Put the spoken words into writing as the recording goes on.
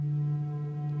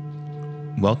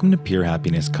Welcome to Pure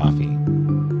Happiness Coffee.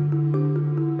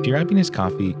 Pure Happiness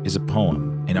Coffee is a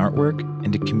poem, an artwork,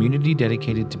 and a community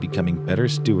dedicated to becoming better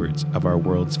stewards of our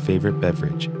world's favorite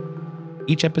beverage.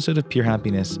 Each episode of Pure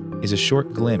Happiness is a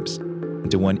short glimpse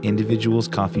into one individual's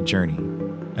coffee journey,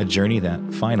 a journey that,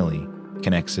 finally,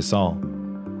 connects us all.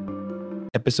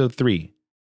 Episode 3,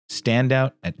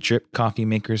 Standout at Drip Coffee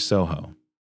Makers SoHo.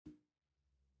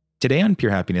 Today on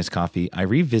Pure Happiness Coffee, I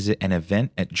revisit an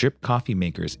event at Drip Coffee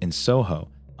Makers in SoHo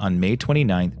on May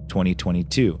 29,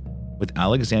 2022, with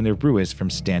Alexander Ruas from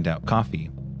Standout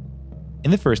Coffee. In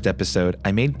the first episode,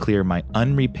 I made clear my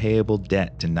unrepayable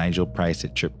debt to Nigel Price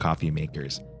at Drip Coffee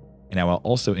Makers, and I will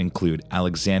also include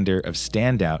Alexander of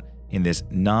Standout in this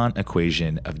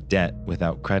non-equation of debt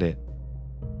without credit.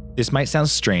 This might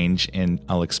sound strange, and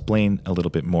I'll explain a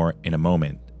little bit more in a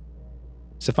moment.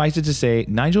 Suffice it to say,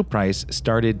 Nigel Price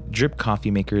started Drip Coffee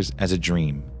Makers as a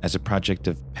dream, as a project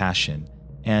of passion,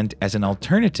 and as an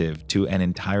alternative to an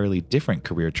entirely different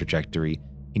career trajectory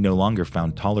he no longer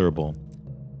found tolerable.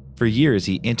 For years,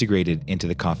 he integrated into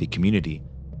the coffee community,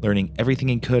 learning everything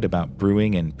he could about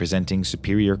brewing and presenting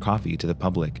superior coffee to the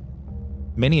public.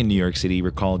 Many in New York City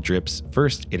recall Drip's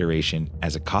first iteration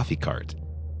as a coffee cart.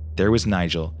 There was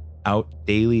Nigel, out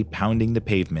daily pounding the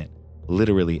pavement,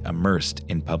 literally immersed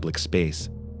in public space.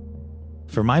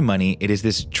 For my money, it is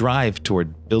this drive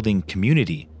toward building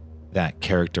community that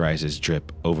characterizes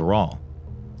Drip overall.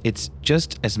 It's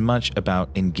just as much about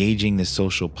engaging the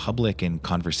social public in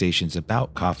conversations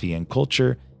about coffee and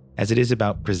culture as it is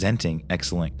about presenting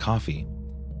excellent coffee.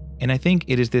 And I think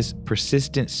it is this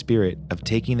persistent spirit of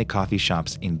taking the coffee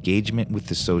shop's engagement with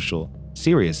the social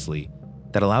seriously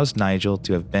that allows Nigel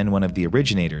to have been one of the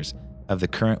originators of the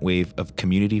current wave of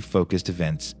community-focused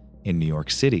events in New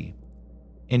York City.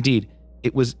 Indeed,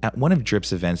 it was at one of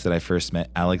Drip's events that I first met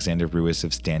Alexander Ruas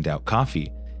of Standout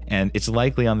Coffee, and it's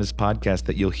likely on this podcast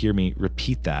that you'll hear me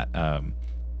repeat that,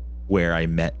 where I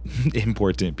met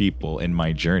important people in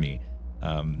my journey,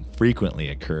 frequently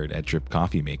occurred at Drip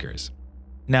Coffee Makers.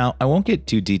 Now, I won't get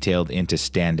too detailed into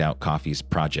Standout Coffee's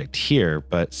project here,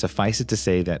 but suffice it to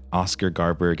say that Oscar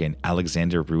Garberg and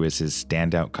Alexander Ruas'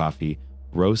 Standout Coffee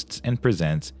roasts and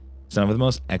presents some of the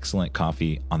most excellent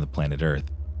coffee on the planet Earth,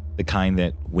 the kind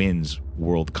that wins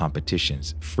world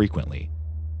competitions frequently.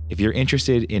 If you're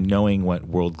interested in knowing what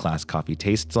world-class coffee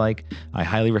tastes like, I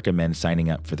highly recommend signing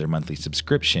up for their monthly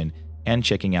subscription and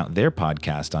checking out their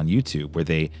podcast on YouTube, where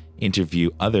they interview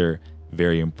other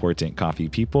very important coffee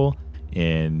people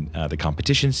in the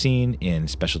competition scene, in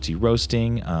specialty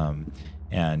roasting,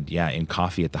 in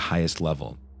coffee at the highest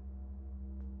level.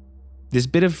 This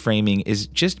bit of framing is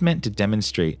just meant to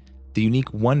demonstrate the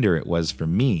unique wonder it was for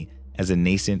me as a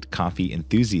nascent coffee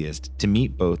enthusiast to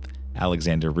meet both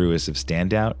Alexander Ruas of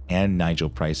Standout and Nigel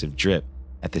Price of Drip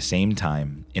at the same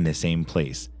time in the same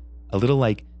place, a little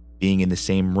like being in the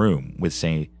same room with,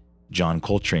 say, John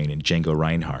Coltrane and Django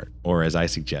Reinhardt, or as I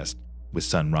suggest, with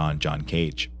Sun Ra and John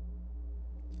Cage.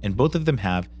 And both of them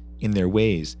have, in their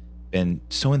ways, been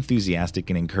so enthusiastic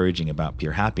and encouraging about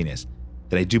pure happiness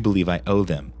that I do believe I owe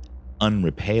them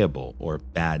unrepayable or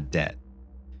bad debt.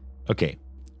 Okay,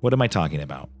 what am I talking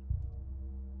about?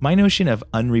 My notion of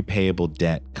unrepayable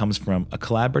debt comes from a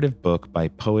collaborative book by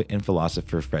poet and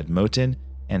philosopher Fred Moten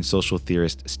and social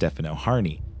theorist Stefano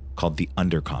Harney called The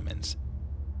Undercommons.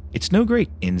 It's no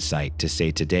great insight to say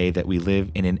today that we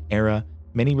live in an era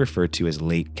many refer to as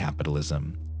late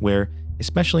capitalism, where,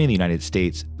 especially in the United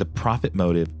States, the profit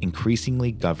motive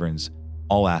increasingly governs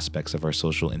all aspects of our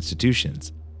social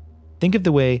institutions. Think of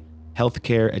the way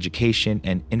healthcare, education,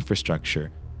 and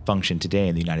infrastructure function today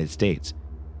in the United States,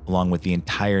 along with the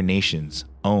entire nation's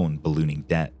own ballooning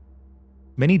debt.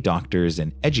 Many doctors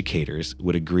and educators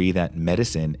would agree that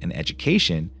medicine and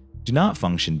education do not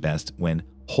function best when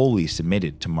wholly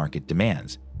submitted to market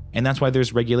demands, and that's why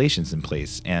there's regulations in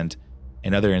place and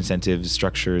other incentive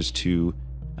structures to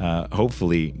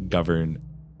hopefully govern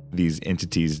these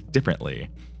entities differently.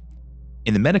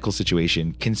 In the medical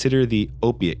situation, consider the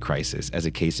opiate crisis as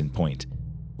a case in point.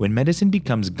 When medicine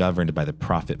becomes governed by the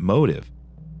profit motive,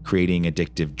 creating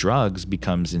addictive drugs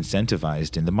becomes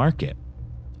incentivized in the market.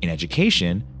 In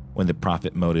education, when the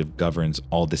profit motive governs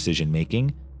all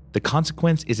decision-making, the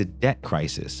consequence is a debt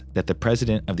crisis that the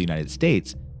President of the United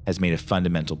States has made a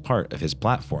fundamental part of his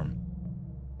platform.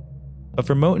 But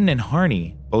for Moten and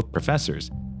Harney, both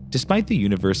professors, despite the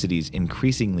university's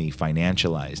increasingly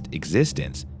financialized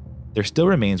existence, there still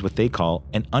remains what they call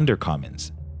an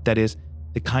undercommons, that is,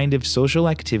 the kind of social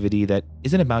activity that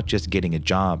isn't about just getting a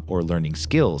job or learning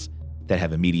skills that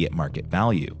have immediate market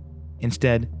value.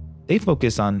 Instead, they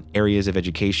focus on areas of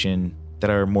education that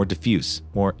are more diffuse,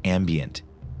 more ambient,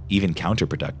 even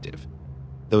counterproductive.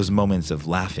 those moments of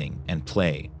laughing and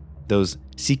play, those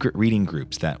secret reading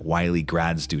groups that wily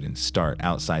grad students start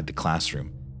outside the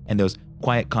classroom, and those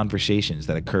quiet conversations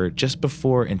that occur just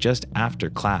before and just after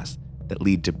class that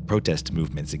lead to protest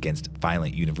movements against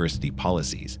violent university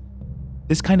policies.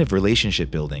 This kind of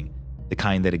relationship building, the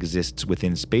kind that exists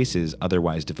within spaces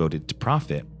otherwise devoted to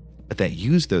profit, but that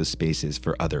use those spaces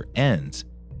for other ends,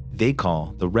 they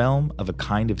call the realm of a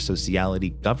kind of sociality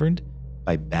governed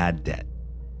by bad debt.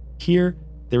 Here,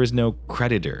 there is no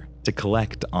creditor to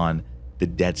collect on the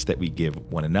debts that we give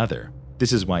one another.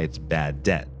 This is why it's bad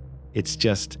debt. It's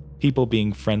just people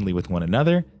being friendly with one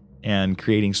another and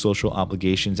creating social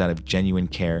obligations out of genuine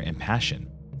care and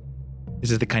passion. This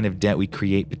is the kind of debt we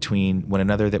create between one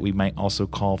another that we might also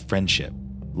call friendship,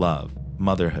 love,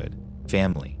 motherhood,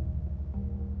 family.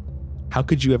 How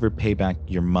could you ever pay back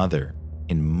your mother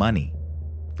in money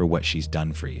for what she's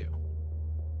done for you?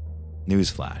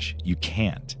 Newsflash, you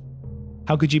can't.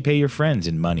 How could you pay your friends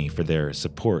in money for their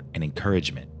support and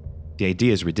encouragement? The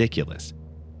idea is ridiculous.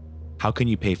 How can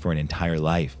you pay for an entire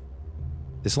life?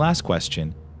 This last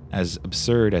question, as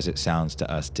absurd as it sounds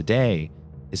to us today,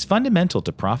 is fundamental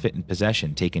to profit and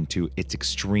possession taken to its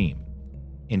extreme.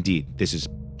 Indeed, this is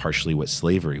partially what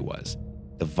slavery was,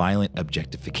 the violent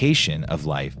objectification of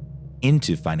life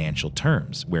into financial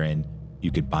terms, wherein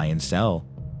you could buy and sell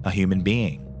a human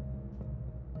being.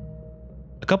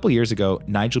 A couple years ago,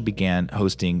 Nigel began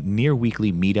hosting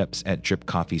near-weekly meetups at Drip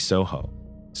Coffee SoHo,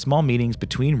 small meetings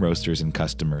between roasters and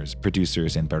customers,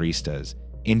 producers and baristas,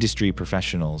 industry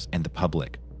professionals, and the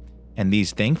public. And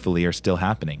these, thankfully, are still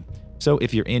happening. So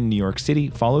if you're in New York City,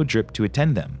 follow Drip to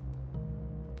attend them.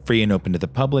 Free and open to the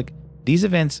public, these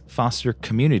events foster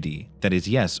community that is,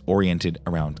 yes, oriented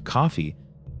around coffee,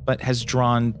 but has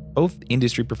drawn both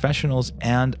industry professionals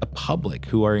and a public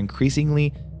who are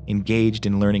increasingly engaged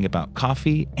in learning about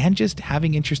coffee and just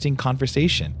having interesting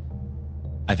conversation.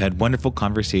 I've had wonderful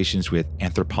conversations with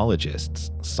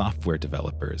anthropologists, software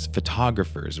developers,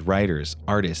 photographers, writers,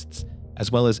 artists,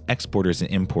 as well as exporters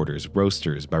and importers,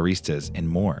 roasters, baristas, and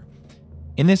more.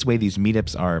 In this way, these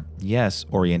meetups are, yes,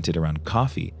 oriented around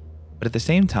coffee, but at the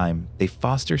same time, they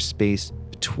foster space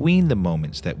between the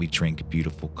moments that we drink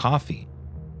beautiful coffee.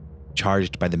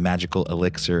 Charged by the magical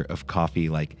elixir of coffee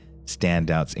like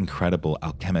Standout's incredible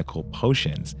alchemical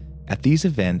potions, at these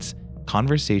events,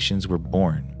 conversations were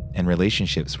born and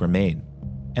relationships were made,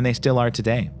 and they still are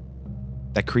today,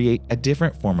 that create a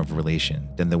different form of relation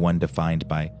than the one defined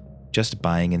by just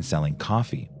buying and selling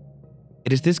coffee.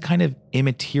 It is this kind of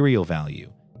immaterial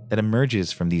value that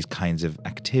emerges from these kinds of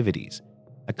activities,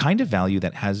 a kind of value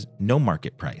that has no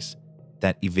market price,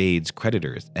 that evades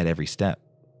creditors at every step,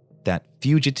 that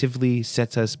fugitively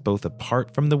sets us both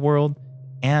apart from the world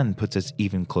and puts us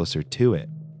even closer to it,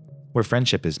 where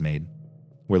friendship is made,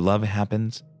 where love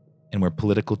happens, and where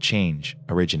political change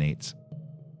originates.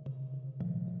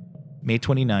 May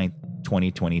 29th,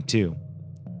 2022.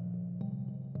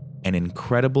 An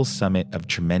incredible summit of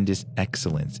tremendous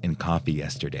excellence in coffee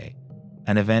yesterday,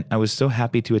 an event I was so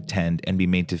happy to attend and be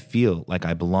made to feel like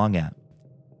I belong at.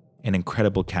 An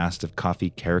incredible cast of coffee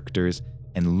characters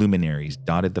and luminaries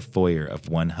dotted the foyer of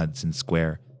One Hudson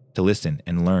Square to listen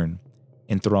and learn,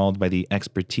 enthralled by the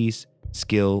expertise,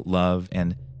 skill, love,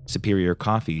 and superior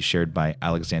coffee shared by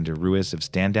Alexander Ruas of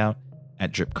Standout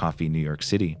at Drip Coffee New York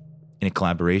City, in a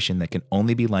collaboration that can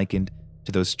only be likened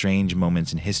to those strange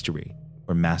moments in history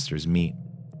where masters meet.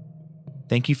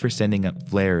 Thank you for sending up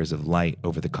flares of light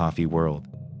over the coffee world.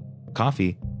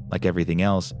 Coffee, like everything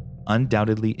else,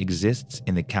 undoubtedly exists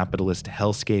in the capitalist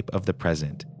hellscape of the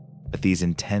present, but these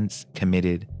intense,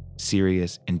 committed,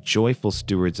 serious, and joyful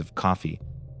stewards of coffee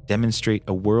demonstrate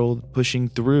a world pushing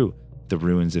through the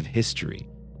ruins of history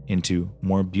into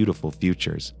more beautiful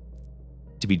futures.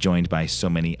 To be joined by so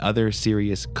many other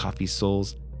serious coffee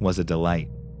souls was a delight,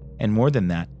 and more than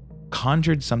that,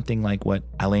 conjured something like what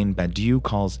Alain Badiou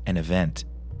calls an event,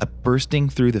 a bursting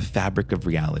through the fabric of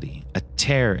reality, a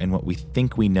tear in what we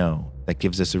think we know that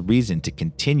gives us a reason to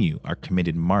continue our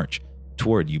committed march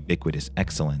toward ubiquitous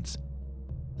excellence.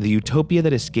 The utopia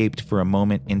that escaped for a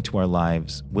moment into our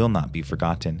lives will not be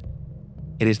forgotten.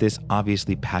 It is this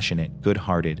obviously passionate,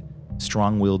 good-hearted,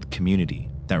 strong-willed community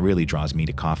that really draws me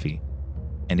to coffee,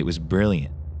 and it was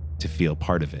brilliant to feel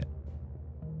part of it.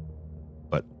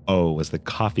 But oh, was the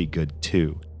coffee good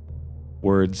too.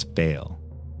 Words fail.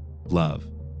 Love.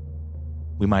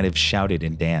 We might have shouted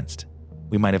and danced.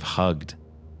 We might have hugged.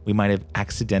 We might have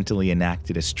accidentally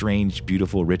enacted a strange,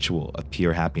 beautiful ritual of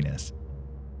pure happiness.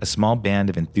 A small band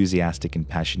of enthusiastic and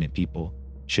passionate people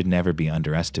should never be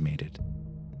underestimated.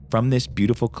 From this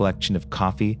beautiful collection of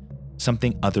coffee,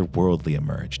 something otherworldly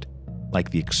emerged. like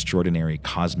the extraordinary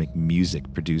cosmic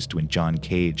music produced when John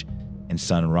Cage and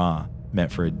Sun Ra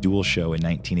met for a duel show in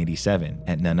 1987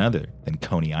 at none other than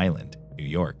Coney Island, New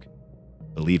York.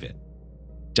 Believe it.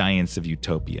 Giants of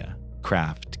utopia,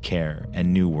 craft, care,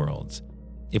 and new worlds.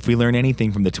 If we learn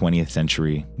anything from the 20th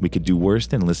century, we could do worse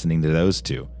than listening to those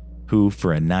two, who,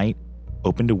 for a night,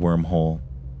 opened a wormhole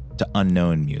to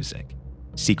unknown music,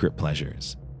 secret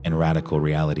pleasures, and radical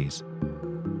realities.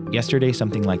 Yesterday,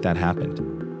 something like that happened,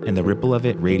 and the ripple of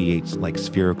it radiates like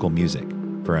spherical music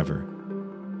forever.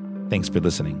 Thanks for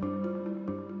listening.